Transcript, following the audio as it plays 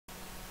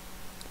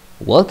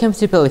Welcome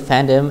to Peli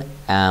Fandom.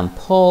 I'm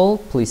Paul.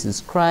 Please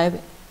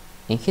subscribe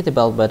and hit the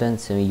bell button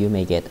so you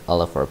may get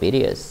all of our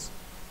videos.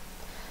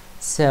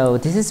 So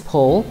this is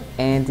Paul,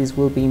 and this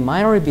will be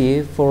my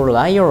review for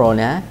La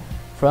Llorona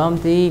from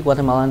the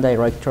Guatemalan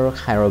director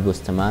Jayro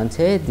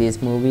Bustamante.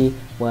 This movie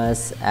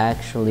was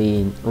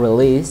actually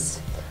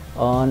released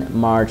on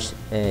March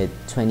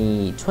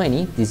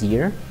 2020 this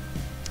year.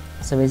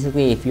 So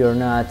basically, if you're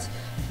not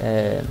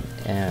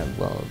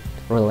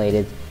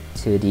related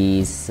to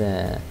this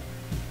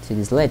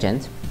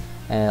legend,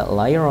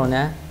 La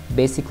Llorona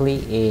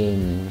basically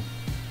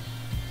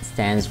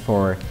stands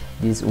for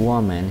this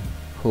woman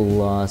who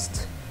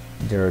lost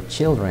their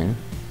children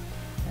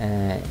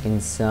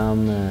in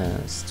some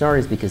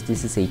stories, because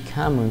this is a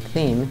common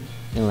theme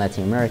in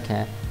Latin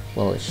America.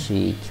 Well,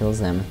 she kills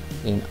them.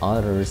 In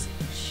others,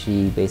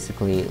 she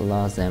basically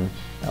lost them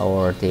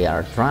or they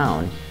are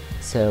drowned.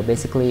 So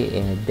basically,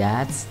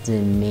 that's the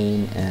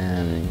main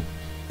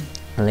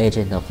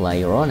legend of La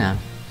Llorona.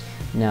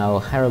 Now,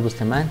 Jayro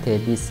Bustamante,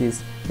 this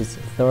is his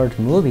third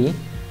movie,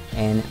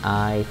 and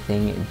I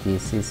think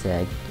this is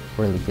a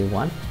really good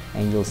one,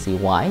 and you'll see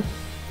why.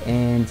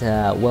 And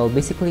well,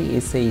 basically,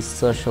 it's a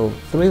social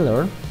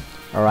thriller,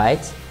 all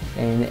right?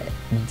 And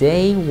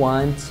they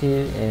want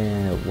to,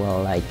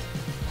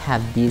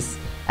 have this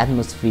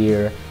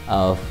atmosphere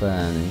of,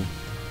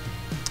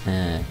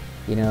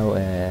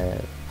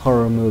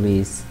 horror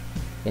movies,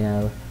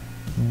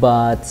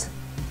 but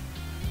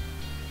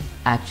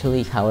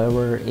actually,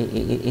 however,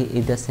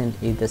 it doesn't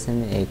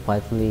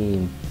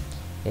quietly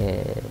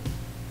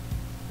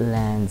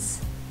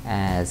lands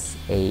as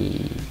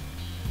a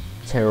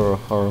terror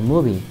horror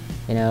movie.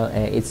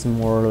 It's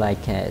more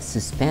like a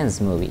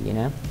suspense movie.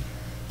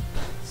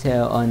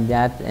 So on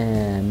that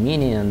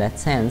meaning, on that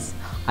sense,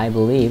 I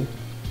believe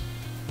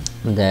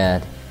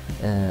that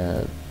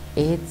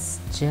it's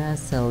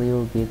just a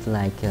little bit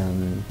like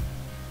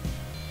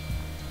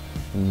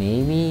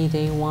maybe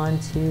they want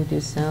to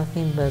do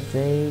something, but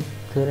they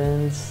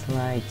couldn't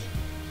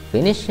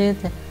finish it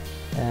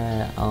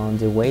on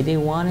the way they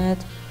wanted.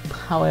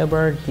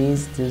 However,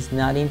 this does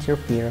not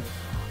interfere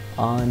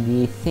on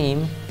the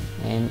theme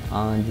and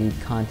on the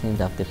content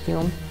of the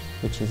film,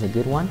 which is a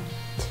good one.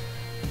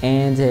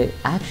 And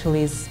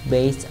actually, it's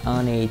based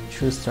on a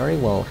true story.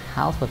 Well,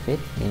 half of it,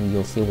 and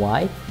you'll see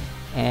why.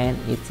 And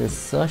it's a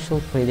social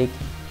critic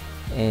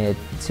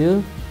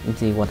to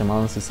the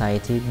Guatemalan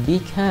society,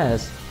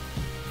 because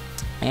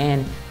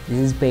and this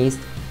is based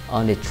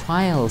on the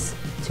trials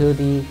to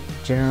the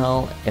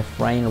General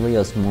Efrain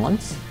Rios Montt,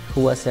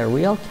 who was a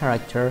real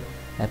character,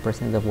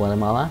 president of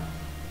Guatemala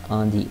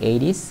on the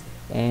 80s,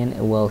 and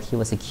well, he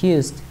was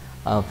accused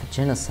of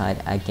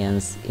genocide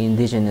against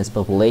indigenous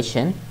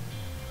population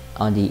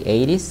on the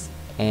 80s,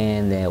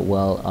 and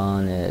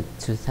on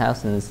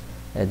 2000s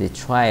the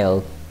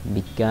trial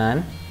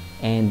began,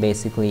 and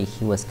basically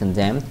he was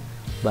condemned,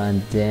 but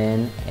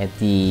then at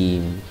the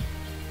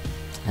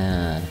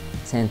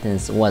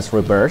sentence was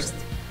reversed.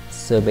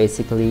 So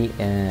basically,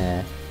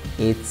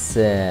 it's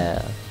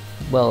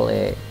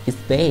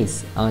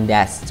based on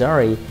that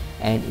story,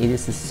 and it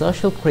is a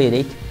social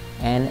critic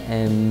and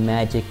a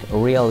magic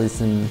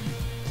realism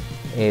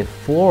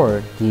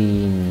for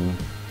the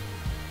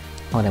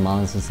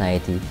Guatemalan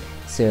society.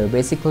 So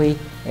basically,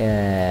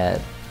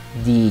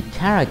 the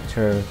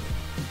character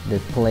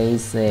that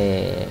plays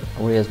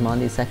Rios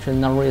Montt is actually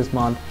not Rios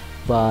Montt,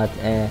 but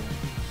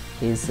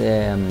is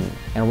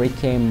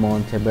Enrique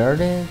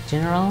Monteverde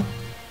General.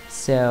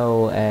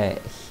 So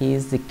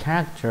he's the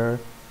character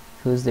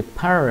who's the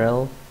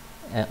parallel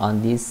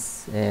on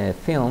this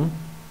film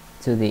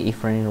to the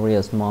Efrain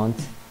Rios Montt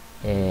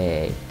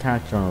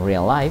character in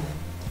real life,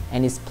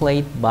 and is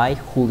played by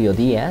Julio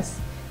Diaz.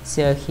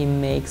 So he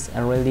makes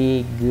a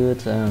really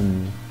good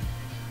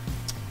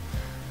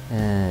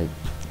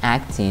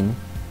acting,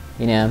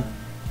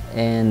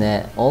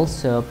 and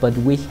also, but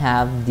we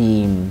have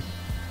the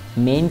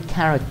main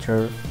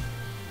character,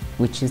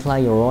 which is La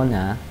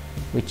Llorona,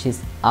 which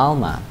is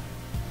Alma.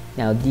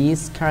 Now,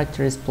 this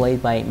character is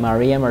played by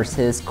Maria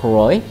Mercedes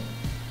Coroy.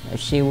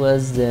 She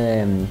was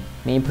the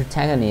main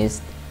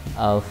protagonist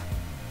of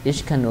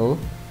Ishkanul,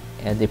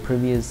 the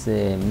previous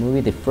movie,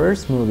 the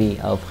first movie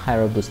of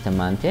Jayro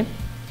Bustamante.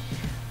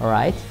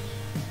 Alright,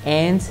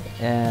 and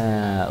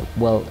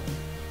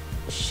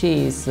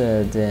she is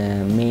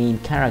the main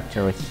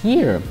character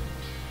here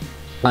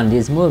on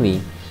this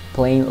movie,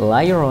 playing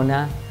La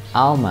Llorona,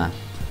 Alma.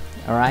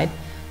 Alright,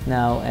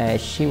 now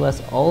she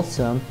was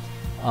also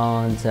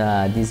on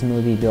this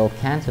movie Del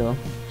Canto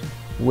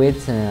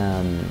with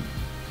a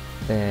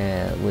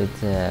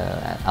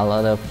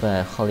lot of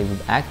Hollywood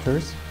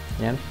actors,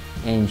 and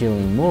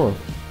Julianne Moore,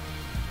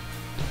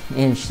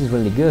 and she's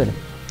really good.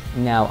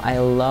 Now, I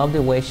love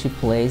the way she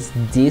plays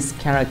this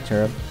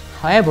character.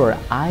 However,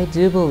 I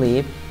do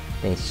believe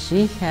that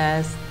she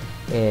has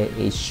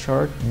a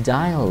short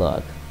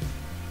dialogue.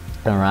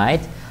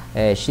 Alright,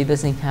 she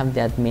doesn't have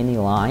that many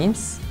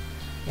lines,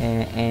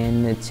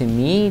 and to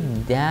me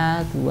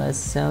that was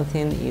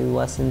something, it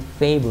was in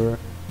favor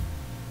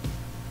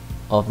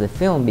of the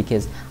film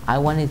because I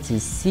wanted to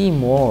see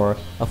more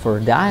of her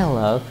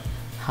dialogue,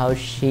 how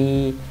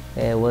she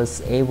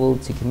was able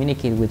to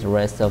communicate with the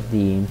rest of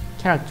the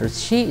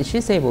characters.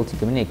 She's able to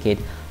communicate,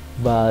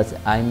 but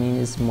I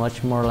mean it's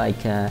much more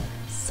like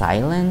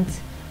silent,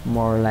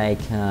 more like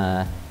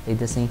it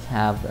doesn't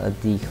have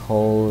the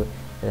whole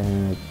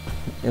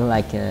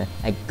like a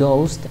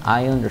ghost.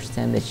 I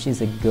understand that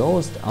she's a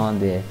ghost on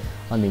the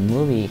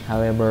movie.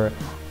 However,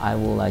 I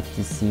would like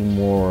to see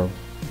more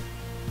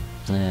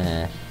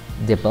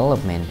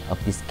development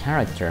of this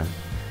character.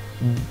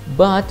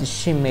 But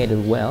she made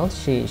it well.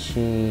 She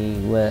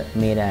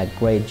made a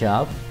great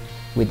job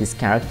with this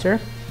character.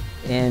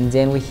 And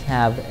then we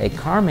have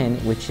Carmen,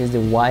 which is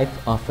the wife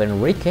of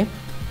Enrique,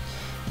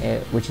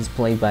 which is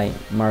played by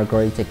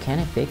Margarita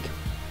Kenefic.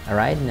 All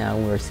right, now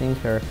we're seeing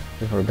her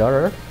with her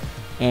daughter,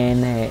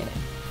 and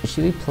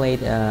she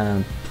played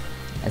a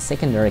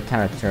secondary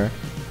character,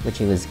 which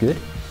was good.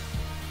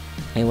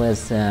 It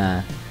was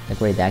a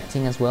great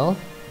acting as well,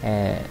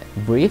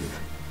 brief,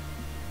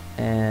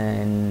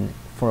 and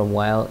for a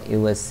while it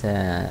was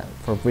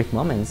for brief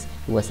moments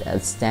it was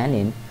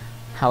outstanding.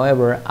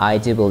 However, I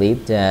do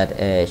believe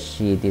that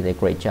she did a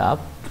great job.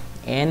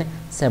 And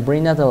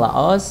Sabrina de la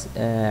Hoz,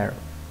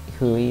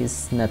 who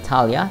is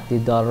Natalia, the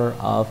daughter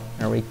of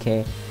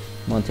Enrique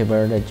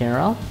Monteverde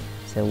General,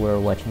 so we're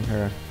watching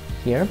her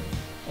here,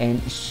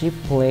 and she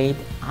played,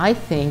 I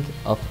think,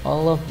 of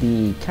all of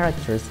the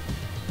characters,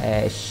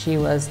 she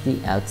was the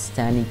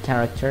outstanding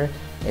character.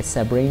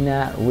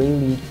 Sabrina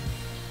really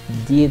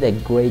did a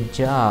great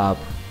job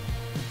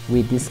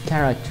with this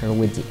character,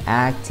 with the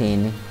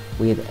acting,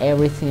 with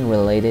everything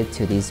related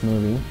to this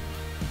movie.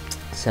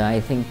 So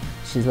I think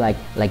she's like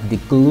the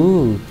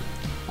glue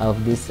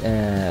of this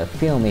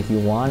film, if you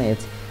want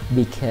it,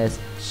 because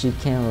she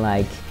can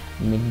like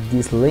make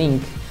this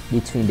link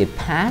between the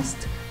past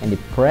and the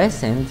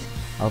present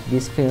of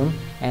this film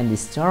and the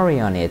story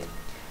on it,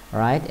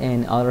 right?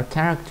 And other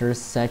characters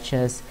such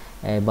as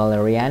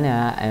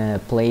Valeriana,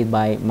 played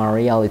by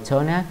Maria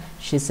Letona.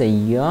 She's a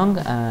young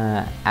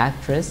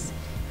actress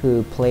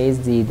who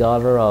plays the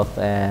daughter of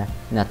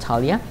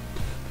Natalia,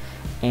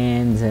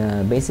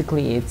 and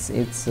basically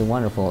it's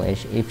wonderful.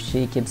 If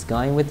she keeps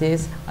going with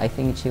this, I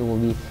think she will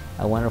be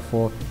a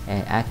wonderful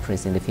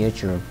actress in the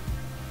future.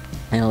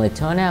 And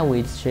Letona,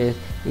 which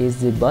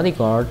is the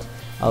bodyguard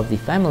of the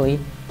family,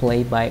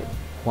 played by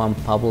Juan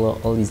Pablo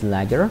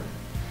Olislager.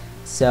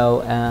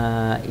 So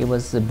it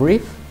was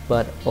brief,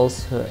 but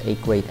also a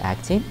great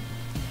acting.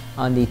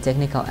 On the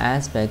technical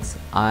aspects,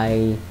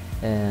 I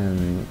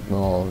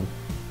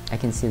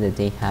can see that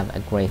they have a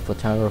great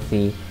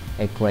photography,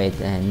 a great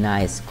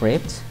nice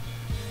script,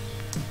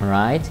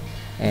 right?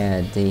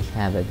 They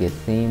have a good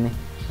theme,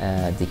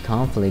 the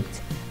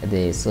conflict,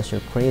 the social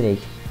critic,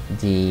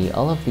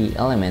 all of the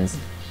elements.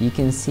 You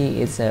can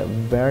see it's a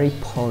very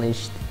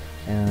polished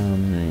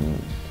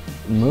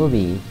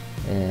movie,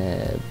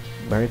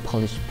 very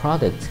polished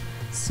product.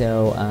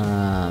 So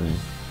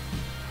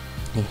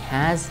it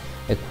has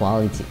a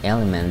quality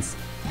elements,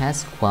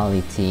 has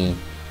quality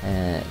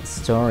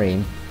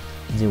story.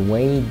 The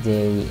way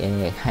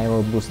they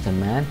Jayro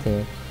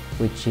Bustamante,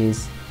 which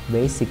is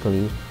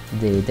basically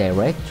the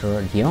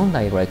director, the young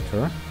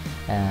director,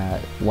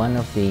 one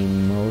of the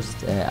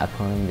most,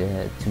 according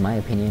to my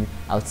opinion,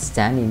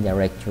 outstanding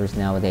directors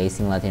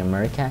nowadays in Latin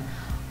America.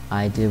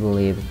 I do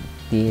believe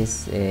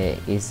this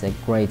is a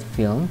great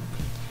film,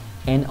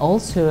 and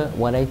also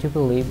what I do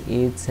believe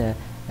it's a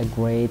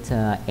great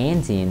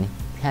ending.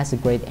 It has a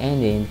great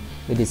ending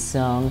with a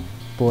song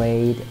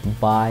played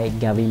by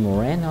Gaby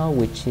Moreno,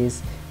 which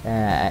is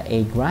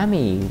a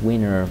Grammy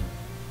winner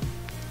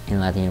in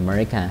Latin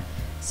America.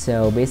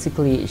 So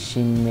basically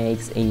she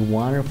makes a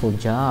wonderful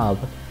job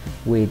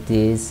with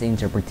this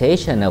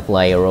interpretation of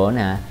La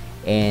Llorona,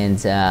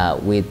 and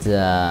with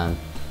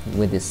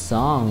the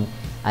song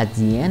at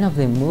the end of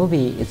the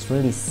movie. It's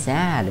really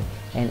sad,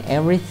 and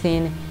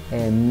everything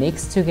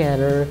mixed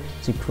together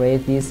to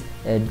create this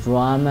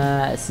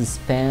drama,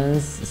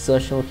 suspense,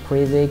 social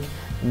critic,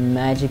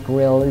 magic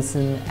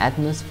realism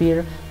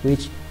atmosphere,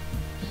 which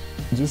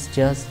just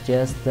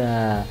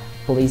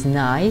plays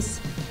nice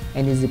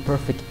and is the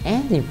perfect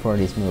ending for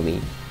this movie.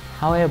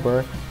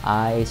 However,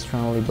 I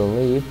strongly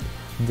believe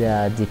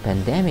that the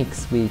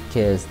pandemics,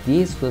 because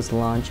this was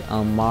launched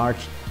on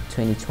March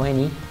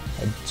 2020,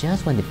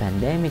 just when the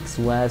pandemics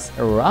was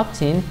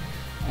erupting,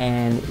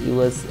 and it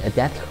was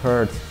that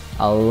hurt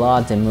a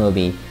lot the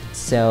movie.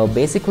 So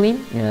basically,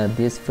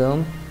 this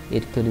film,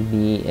 it could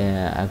be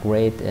a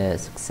great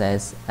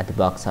success at the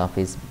box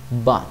office,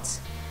 but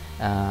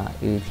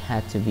it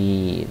had to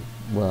be,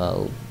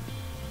 well,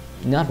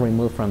 not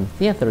removed from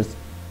theaters,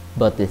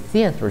 but the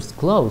theaters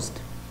closed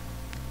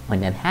when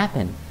that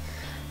happened.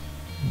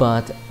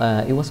 But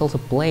it was also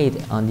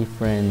played on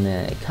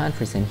different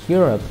countries in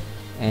Europe,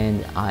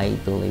 and I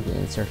believe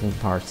in certain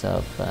parts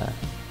of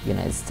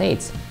United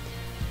States.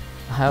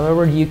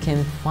 However, you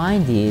can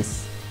find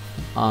this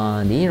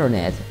on the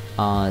internet,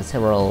 on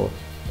several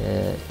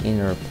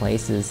inner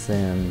places,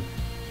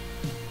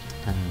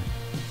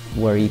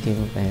 where you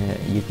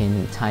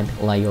can type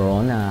La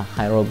Llorona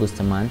Jayro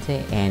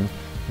Bustamante, and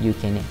you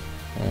can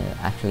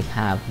actually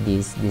have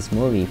this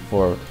movie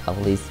for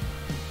at least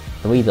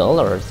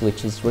 $3,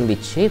 which is really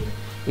cheap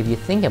if you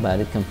think about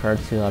it compared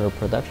to other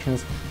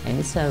productions, and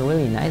it's a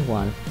really nice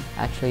one.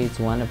 Actually, it's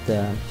one of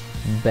the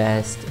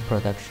best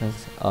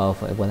productions of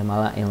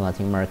Guatemala and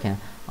Latin America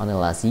on the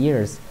last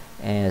years.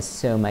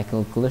 So my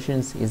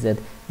conclusions is that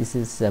this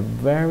is a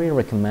very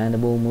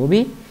recommendable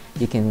movie.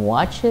 You can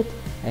watch it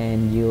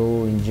and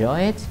you'll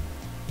enjoy it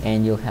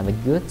and you'll have a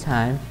good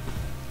time.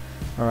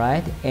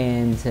 Alright,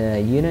 and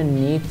you don't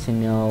need to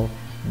know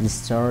the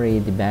story,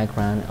 the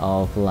background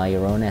of La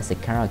Llorona as a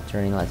character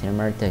in Latin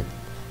America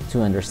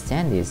to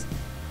understand this.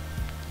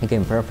 You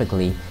can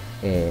perfectly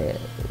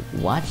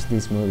watch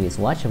this movie. It's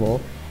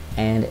watchable,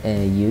 and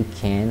you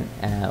can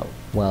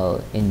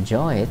well,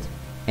 enjoy it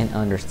and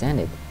understand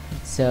it.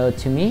 So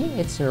to me,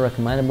 it's a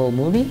recommendable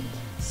movie.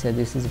 So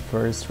this is the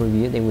first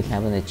review that we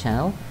have on the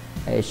channel.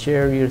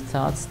 Share your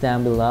thoughts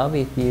down below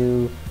if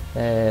you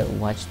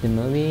watched the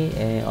movie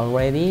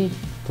already.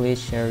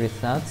 Please share your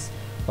thoughts.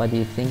 What do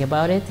you think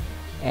about it?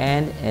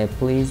 And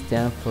please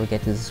don't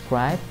forget to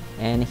subscribe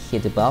and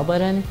hit the bell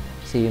button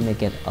so you may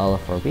get all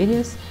of our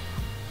videos.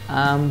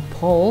 I'm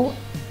Paul,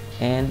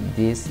 and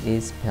this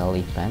is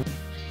Pelipan.